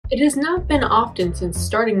It has not been often since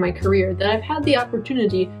starting my career that I've had the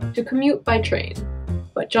opportunity to commute by train.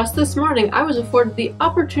 But just this morning, I was afforded the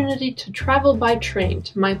opportunity to travel by train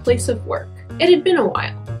to my place of work. It had been a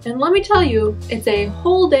while, and let me tell you, it's a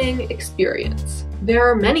whole dang experience. There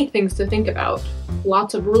are many things to think about,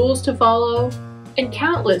 lots of rules to follow, and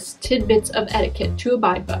countless tidbits of etiquette to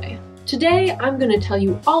abide by. Today, I'm going to tell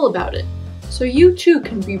you all about it, so you too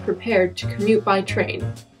can be prepared to commute by train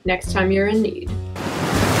next time you're in need.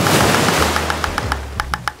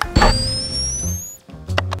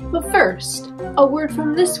 But first, a word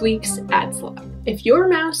from this week's ad slot. If your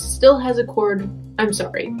mouse still has a cord, I'm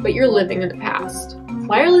sorry, but you're living in the past.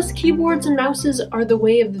 Wireless keyboards and mouses are the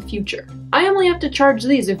way of the future. I only have to charge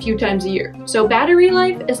these a few times a year, so battery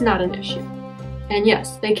life is not an issue. And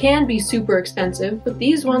yes, they can be super expensive, but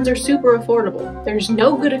these ones are super affordable. There's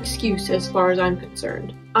no good excuse as far as I'm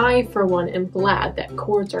concerned. I, for one, am glad that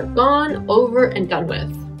cords are gone, over, and done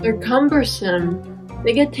with. They're cumbersome,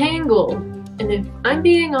 they get tangled, and if I'm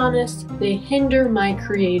being honest, they hinder my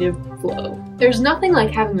creative flow. There's nothing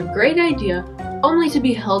like having a great idea only to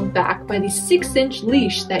be held back by the 6-inch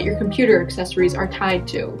leash that your computer accessories are tied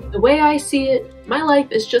to. The way I see it, my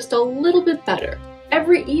life is just a little bit better.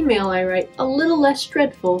 Every email I write a little less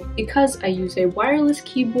dreadful because I use a wireless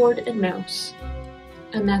keyboard and mouse.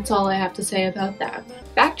 And that's all I have to say about that.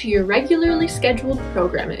 Back to your regularly scheduled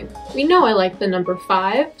programming. We know I like the number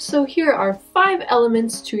 5, so here are 5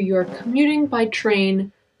 elements to your commuting by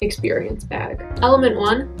train experience bag. Element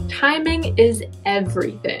 1, timing is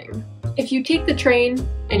everything. If you take the train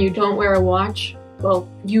and you don't wear a watch, well,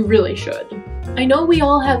 you really should. I know we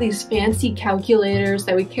all have these fancy calculators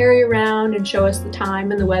that we carry around and show us the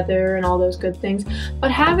time and the weather and all those good things,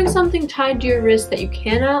 but having something tied to your wrist that you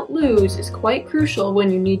cannot lose is quite crucial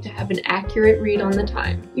when you need to have an accurate read on the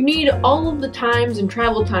time. You need all of the times and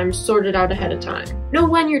travel times sorted out ahead of time. Know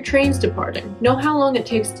when your train's departing, know how long it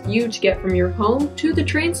takes you to get from your home to the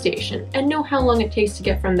train station, and know how long it takes to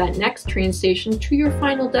get from that next train station to your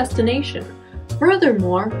final destination.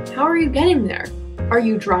 Furthermore, how are you getting there? Are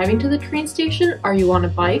you driving to the train station? Are you on a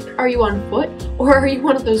bike? Are you on foot? Or are you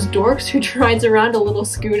one of those dorks who rides around a little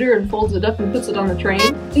scooter and folds it up and puts it on the train?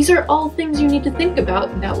 These are all things you need to think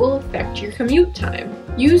about that will affect your commute time.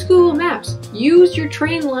 Use Google Maps. Use your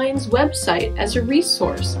train line's website as a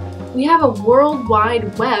resource. We have a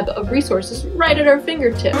worldwide web of resources right at our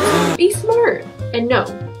fingertips. Be smart and know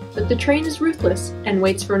that the train is ruthless and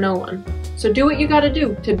waits for no one. So do what you gotta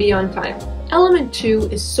do to be on time. Element 2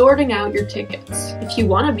 is sorting out your tickets. If you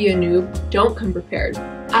want to be a noob, don't come prepared.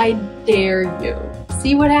 I dare you.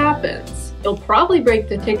 See what happens. You'll probably break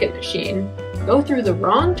the ticket machine, go through the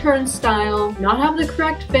wrong turnstile, not have the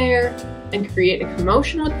correct fare, and create a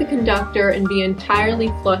commotion with the conductor and be entirely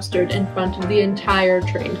flustered in front of the entire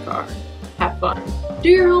train car. Have fun. Do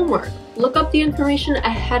your homework. Look up the information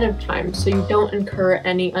ahead of time so you don't incur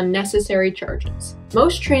any unnecessary charges.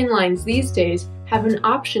 Most train lines these days have an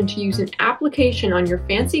option to use an application on your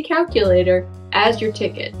fancy calculator as your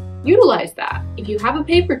ticket. Utilize that. If you have a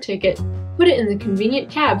paper ticket, put it in the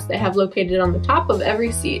convenient tabs they have located on the top of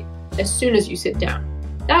every seat as soon as you sit down.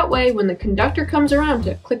 That way, when the conductor comes around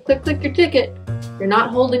to click, click, click your ticket, you're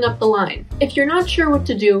not holding up the line. If you're not sure what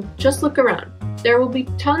to do, just look around. There will be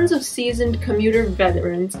tons of seasoned commuter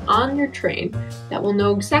veterans on your train that will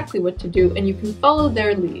know exactly what to do, and you can follow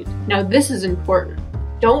their lead. Now, this is important.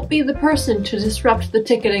 Don't be the person to disrupt the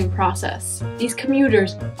ticketing process. These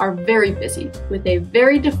commuters are very busy with a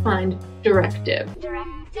very defined directive.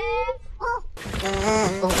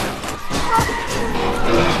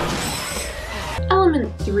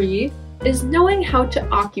 Element 3 is knowing how to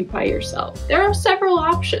occupy yourself. There are several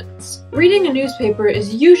options. Reading a newspaper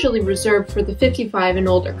is usually reserved for the 55 and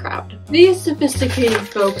older crowd. These sophisticated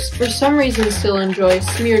folks for some reason still enjoy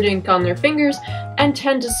smeared ink on their fingers and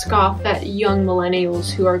tend to scoff at young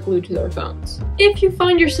millennials who are glued to their phones. If you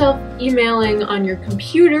find yourself emailing on your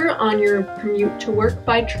computer on your commute to work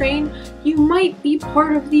by train, you might be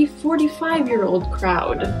part of the 45-year-old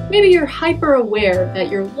crowd. Maybe you're hyper aware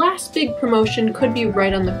that your last big promotion could be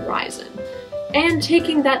right on the horizon. And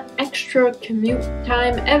taking that extra commute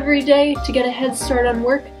time every day to get a head start on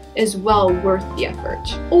work is well worth the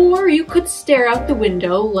effort. Or you could stare out the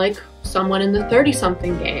window like someone in the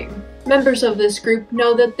 30-something gang. Members of this group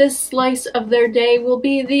know that this slice of their day will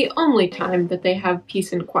be the only time that they have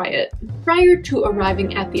peace and quiet. Prior to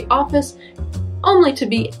arriving at the office, only to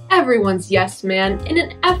be everyone's yes man in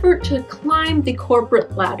an effort to climb the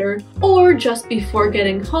corporate ladder, or just before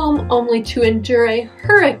getting home only to endure a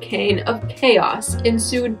hurricane of chaos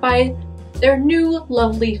ensued by their new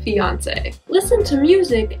lovely fiancé. Listen to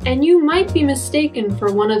music and you might be mistaken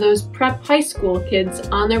for one of those prep high school kids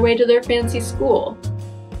on their way to their fancy school.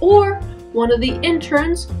 Or one of the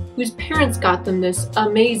interns whose parents got them this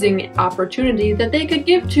amazing opportunity that they could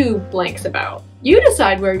give two blanks about. You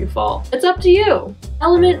decide where you fall. It's up to you.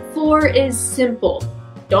 Element 4 is simple.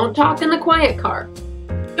 Don't talk in the quiet car.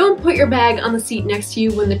 Don't put your bag on the seat next to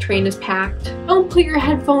you when the train is packed. Don't put your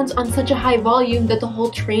headphones on such a high volume that the whole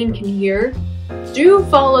train can hear. Do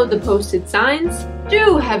follow the posted signs.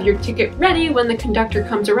 Do have your ticket ready when the conductor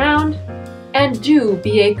comes around. And do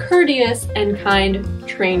be a courteous and kind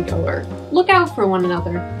train goer. Look out for one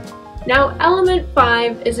another. Now, element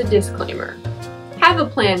 5 is a disclaimer. Have a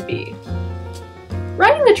plan B.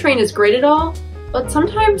 Riding the train is great at all, but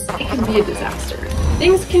sometimes it can be a disaster.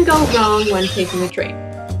 Things can go wrong when taking the train.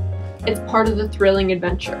 It's part of the thrilling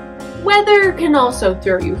adventure. Weather can also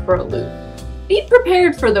throw you for a loop. Be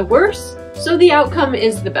prepared for the worst, so the outcome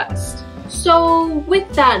is the best. So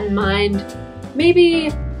with that in mind,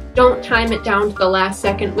 maybe don't time it down to the last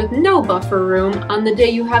second with no buffer room on the day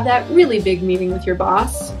you have that really big meeting with your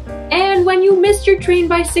boss. And when you missed your train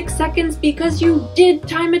by 6 seconds because you did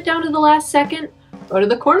time it down to the last second, go to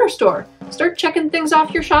the corner store. Start checking things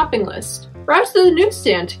off your shopping list. Browse to the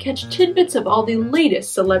newsstand to catch tidbits of all the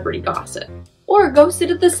latest celebrity gossip. Or go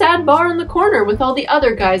sit at the sad bar in the corner with all the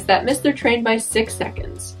other guys that missed their train by 6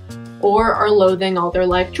 seconds. Or are loathing all their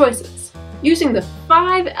life choices. Using the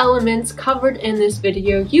 5 elements covered in this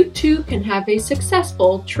video, you too can have a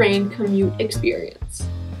successful train commute experience.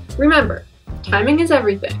 Remember, timing is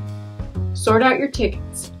everything. Sort out your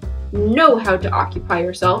tickets. Know how to occupy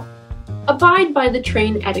yourself. Abide by the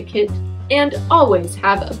train etiquette, and always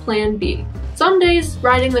have a plan B. Some days,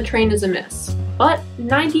 riding the train is a miss, but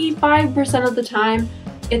 95% of the time,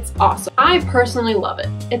 it's awesome. I personally love it.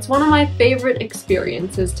 It's one of my favorite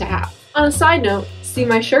experiences to have. On a side note, see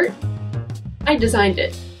my shirt? I designed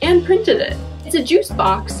it and printed it. It's a juice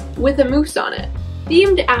box with a moose on it,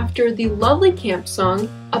 themed after the lovely camp song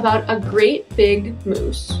about a great big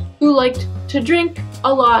moose who liked to drink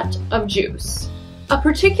a lot of juice. A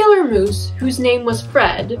particular moose whose name was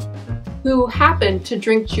Fred, who happened to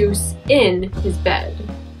drink juice in his bed.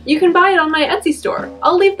 You can buy it on my Etsy store.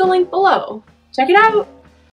 I'll leave the link below. Check it out!